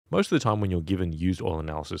Most of the time when you're given used oil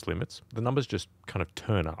analysis limits, the numbers just kind of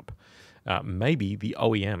turn up. Maybe the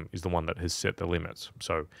OEM is the one that has set the limits.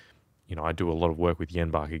 So, I do a lot of work with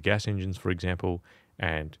Jenbarker gas engines, for example,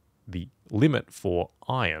 and the limit for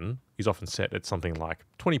iron is often set at something like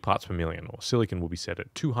 20 parts per million, or silicon will be set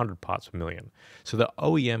at 200 parts per million. So the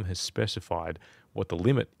OEM has specified what the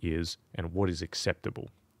limit is and what is acceptable.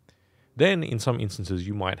 Then in some instances,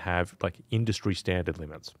 you might have like industry standard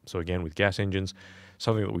limits. So again, with gas engines,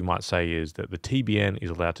 something that we might say is that the TBN is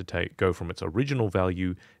allowed to go from its original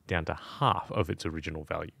value down to half of its original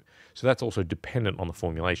value. So that's also dependent on the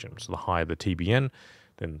formulation. So the higher the TBN,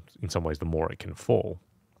 then in some ways the more it can fall.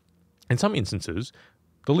 In some instances,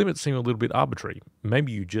 the limits seem a little bit arbitrary.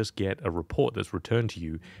 Maybe you just get a report that's returned to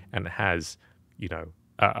you and it has,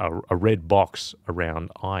 a red box around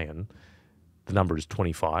iron. The number is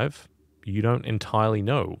 25. You don't entirely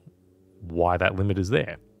know why that limit is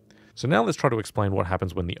there. So now let's try to explain what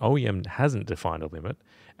happens when the OEM hasn't defined a limit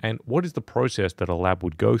and what is the process that a lab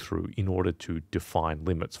would go through in order to define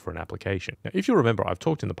limits for an application. Now, if you remember, I've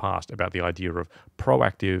talked in the past about the idea of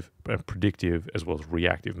proactive and predictive as well as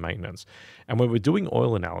reactive maintenance. And when we're doing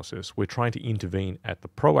oil analysis, we're trying to intervene at the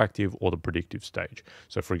proactive or the predictive stage.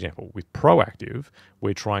 So for example, with proactive,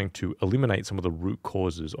 we're trying to eliminate some of the root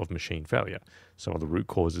causes of machine failure. Some of the root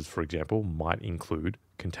causes, for example, might include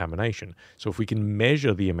contamination. So if we can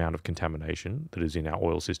measure the amount of contamination that is in our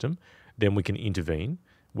oil system, then we can intervene,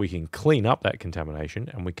 we can clean up that contamination,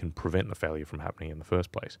 and we can prevent the failure from happening in the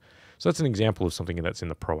first place. So that's an example of something that's in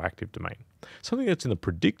the proactive domain. Something that's in the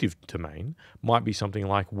predictive domain might be something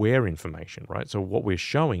like wear information, right? So what we're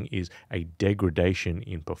showing is a degradation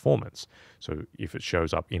in performance. So if it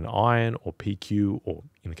shows up in iron or PQ, or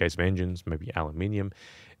in the case of engines, maybe aluminium,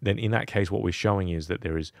 then in that case, what we're showing is that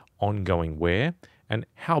there is ongoing wear. And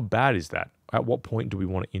how bad is that? At what point do we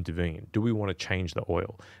want to intervene? Do we want to change the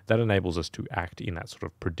oil? That enables us to act in that sort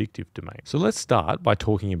of predictive domain. So let's start by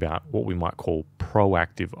talking about what we might call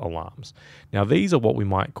proactive alarms. Now, these are what we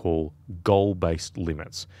might call goal-based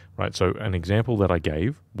limits, right? So an example that I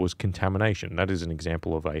gave was contamination. That is an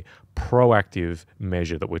example of a proactive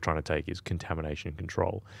measure that we're trying to take is contamination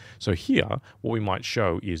control. So here, what we might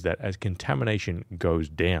show is that as contamination goes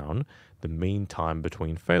down, the mean time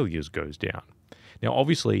between failures goes down. Now,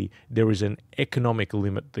 obviously, there is an economic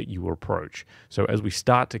limit that you approach. So as we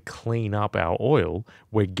start to clean up our oil,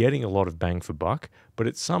 we're getting a lot of bang for buck, but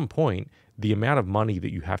at some point, the amount of money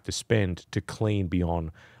that you have to spend to clean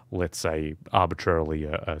beyond, let's say, arbitrarily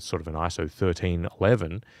a sort of an ISO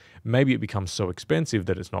 1311, maybe it becomes so expensive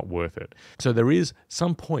that it's not worth it. So there is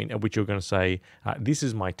some point at which you're going to say, this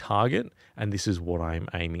is my target, and this is what I'm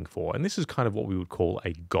aiming for. And this is kind of what we would call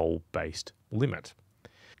a goal-based limit.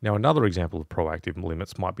 Now, another example of proactive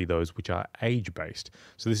limits might be those which are age-based.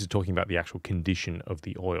 So this is talking about the actual condition of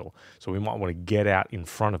the oil. So we might want to get out in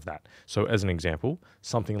front of that. So as an example,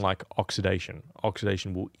 something like oxidation.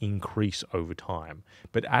 Oxidation will increase over time,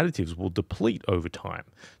 but additives will deplete over time.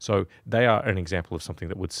 So they are an example of something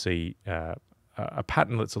that would see a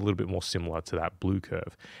pattern that's a little bit more similar to that blue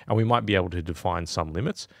curve. And we might be able to define some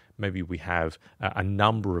limits. Maybe we have a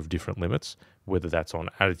number of different limits, whether that's on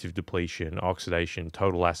additive depletion, oxidation,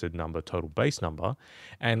 total acid number, total base number.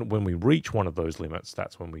 And when we reach one of those limits,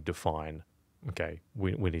 that's when we define, okay,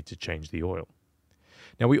 we need to change the oil.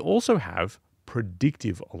 Now, we also have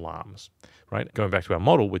predictive alarms, right? Going back to our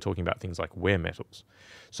model, we're talking about things like wear metals.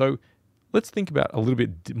 So let's think about a little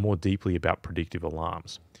bit more deeply about predictive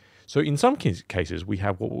alarms. So in some cases, we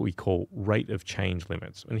have what we call rate of change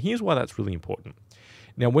limits. And here's why that's really important.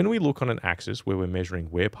 Now, when we look on an axis where we're measuring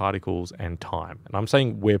wear particles and time, and I'm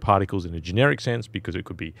saying wear particles in a generic sense because it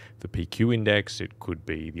could be the PQ index, it could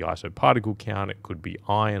be the iso particle count, it could be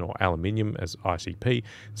iron or aluminium as ICP.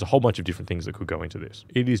 There's a whole bunch of different things that could go into this.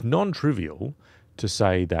 It is non-trivial to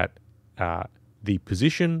say that the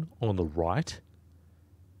position on the right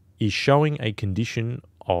is showing a condition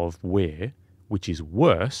of wear which is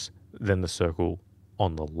worse than the circle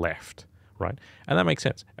on the left, right? And that makes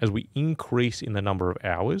sense. As we increase in the number of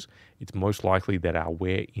hours, it's most likely that our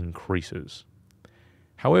wear increases.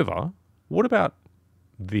 However, what about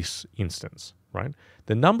this instance, right?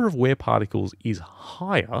 The number of wear particles is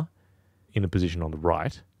higher in the position on the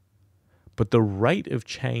right, but the rate of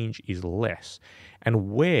change is less.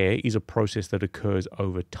 And wear is a process that occurs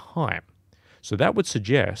over time. So that would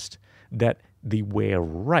suggest that the wear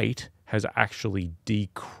rate has actually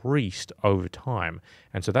decreased over time.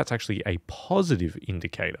 And so that's actually a positive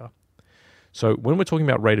indicator. So when we're talking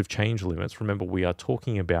about rate of change limits, remember we are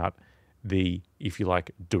talking about the, if you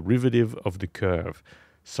like, derivative of the curve.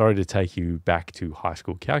 Sorry to take you back to high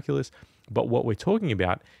school calculus, but what we're talking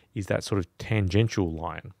about is that sort of tangential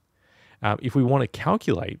line. If we want to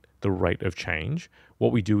calculate the rate of change,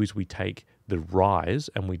 what we do is we take the rise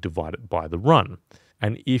and we divide it by the run.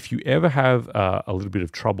 And if you ever have a little bit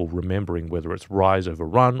of trouble remembering whether it's rise over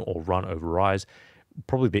run or run over rise,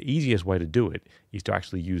 probably the easiest way to do it is to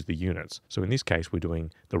actually use the units. So in this case, we're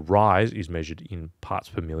doing the rise is measured in parts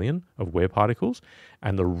per million of wear particles,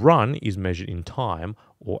 and the run is measured in time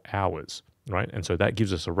or hours, right? And so that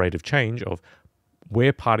gives us a rate of change of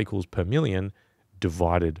wear particles per million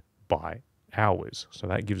divided by hours. So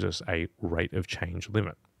that gives us a rate of change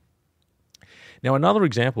limit. Now, another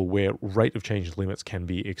example where rate of change limits can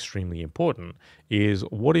be extremely important is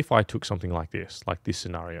what if I took something like this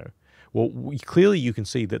scenario? Well, clearly you can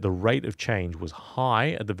see that the rate of change was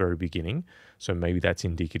high at the very beginning, so maybe that's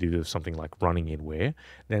indicative of something like running in wear.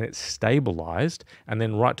 Then it stabilized, and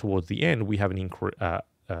then right towards the end, we have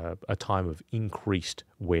a time of increased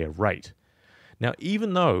wear rate. Now,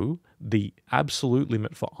 even though the absolute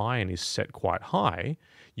limit for iron is set quite high,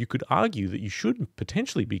 you could argue that you should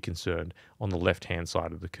potentially be concerned on the left-hand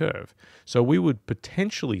side of the curve. So we would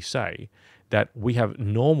potentially say that we have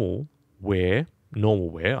normal wear,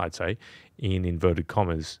 I'd say, in inverted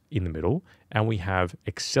commas in the middle, and we have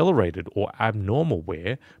accelerated or abnormal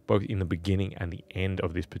wear both in the beginning and the end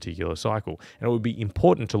of this particular cycle. And it would be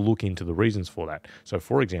important to look into the reasons for that. So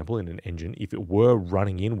for example, in an engine, if it were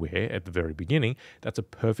running in wear at the very beginning, that's a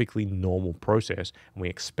perfectly normal process, and we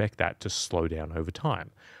expect that to slow down over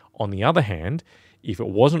time. On the other hand, if it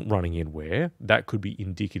wasn't running in wear, that could be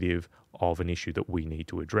indicative of an issue that we need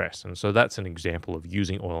to address. And so that's an example of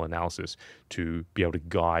using oil analysis to be able to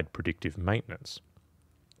guide predictive maintenance.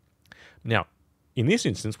 Now, in this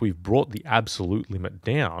instance, we've brought the absolute limit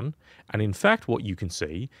down, and in fact, what you can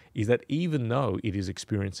see is that even though it is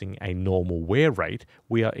experiencing a normal wear rate,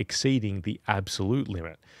 we are exceeding the absolute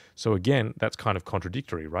limit. So again, that's kind of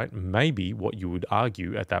contradictory, right? Maybe what you would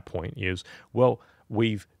argue at that point is, well,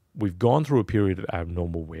 we've gone through a period of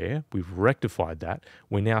abnormal wear, we've rectified that,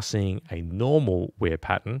 we're now seeing a normal wear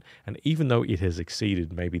pattern, and even though it has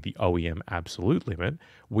exceeded maybe the OEM absolute limit,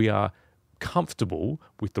 we are comfortable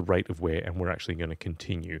with the rate of wear, and we're actually going to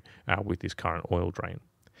continue with this current oil drain.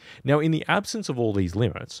 Now, in the absence of all these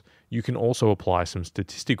limits, you can also apply some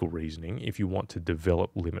statistical reasoning if you want to develop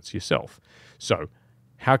limits yourself. So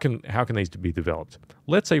how can these be developed?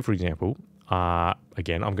 Let's say, for example,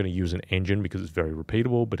 again, I'm going to use an engine because it's very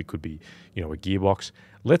repeatable, but it could be, a gearbox.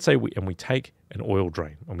 Let's say we take an oil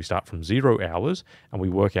drain and we start from 0 hours and we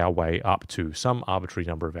work our way up to some arbitrary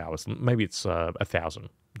number of hours. Maybe it's 1,000.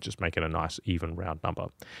 Just make it a nice even round number.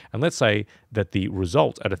 And let's say that the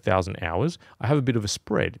result at 1,000 hours, I have a bit of a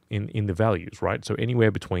spread in the values, right? So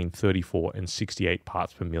anywhere between 34 and 68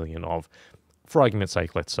 parts per million of, for argument's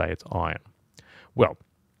sake, let's say it's iron. Well,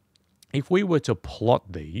 if we were to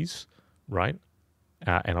plot these, right,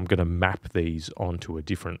 and I'm going to map these onto a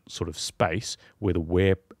different sort of space where the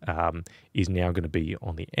wear is now going to be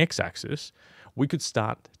on the x-axis, we could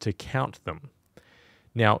start to count them.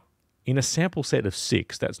 Now, in a sample set of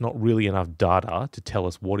 6, that's not really enough data to tell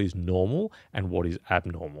us what is normal and what is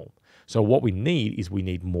abnormal. So what we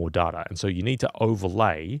need more data. And so you need to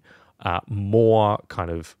overlay more kind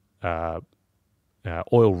of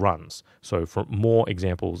oil runs. So for more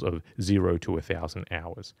examples of 0 to 1,000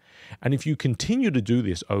 hours. And if you continue to do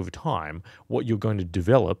this over time, what you're going to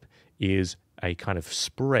develop is a kind of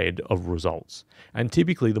spread of results. And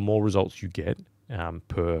typically the more results you get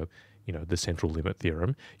per the central limit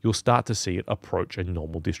theorem, you'll start to see it approach a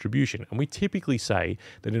normal distribution. And we typically say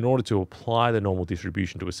that in order to apply the normal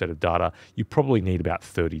distribution to a set of data, you probably need about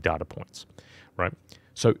 30 data points, right?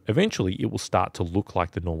 So eventually it will start to look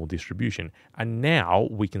like the normal distribution. And now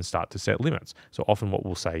we can start to set limits. So often what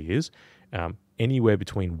we'll say is anywhere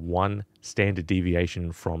between 1 standard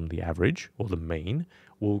deviation from the average or the mean,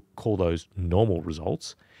 we'll call those normal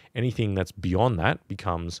results. Anything that's beyond that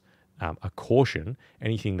becomes a caution.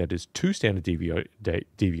 Anything that is 2 standard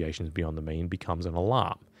deviations beyond the mean becomes an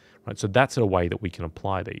alarm, right? So that's a way that we can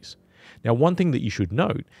apply these. Now, one thing that you should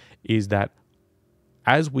note is that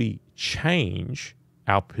as we change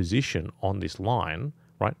our position on this line,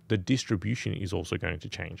 right, the distribution is also going to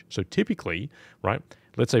change. So typically, right,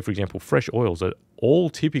 let's say, for example, fresh oils are all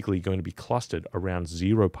typically going to be clustered around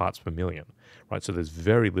 0 parts per million, right? So there's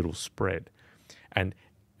very little spread. And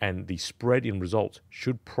the spread in results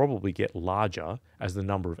should probably get larger as the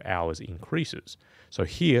number of hours increases. So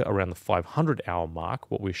here, around the 500-hour mark,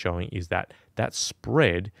 what we're showing is that that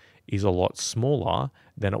spread is a lot smaller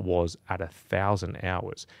than it was at 1,000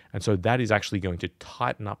 hours. And so that is actually going to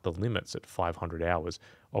tighten up the limits at 500 hours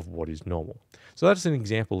of what is normal. So that's an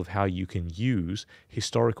example of how you can use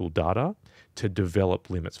historical data to develop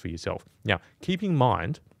limits for yourself. Now, keep in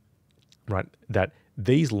mind right? That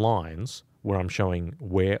these lines where I'm showing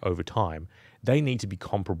wear over time, they need to be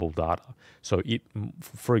comparable data. So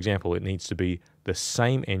for example, it needs to be the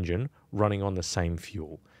same engine running on the same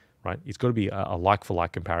fuel, right? It's got to be a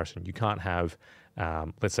like-for-like comparison. You can't have,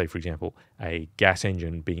 let's say, for example, a gas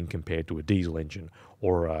engine being compared to a diesel engine,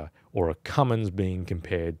 or a Cummins being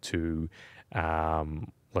compared to,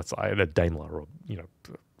 let's say, a Daimler, or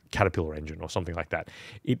Caterpillar engine or something like that.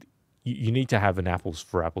 You need to have an apples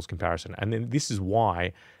for apples comparison. And then this is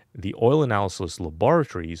why the oil analysis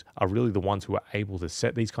laboratories are really the ones who are able to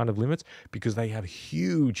set these kind of limits, because they have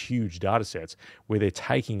huge data sets where they're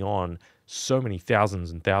taking on so many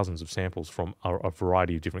thousands and thousands of samples from a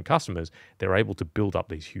variety of different customers. They're able to build up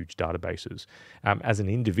these huge databases. As an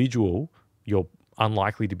individual, you're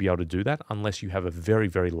unlikely to be able to do that unless you have a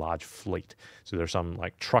very large fleet. So there are some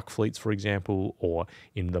like truck fleets, for example, or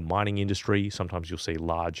in the mining industry, sometimes you'll see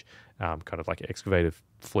large kind of like excavator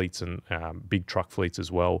fleets and big truck fleets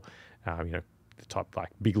as well. The type like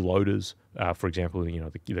big loaders, for example,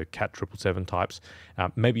 the Cat 777 types.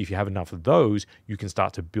 Maybe if you have enough of those, you can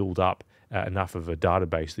start to build up enough of a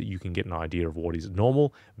database that you can get an idea of what is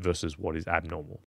normal versus what is abnormal.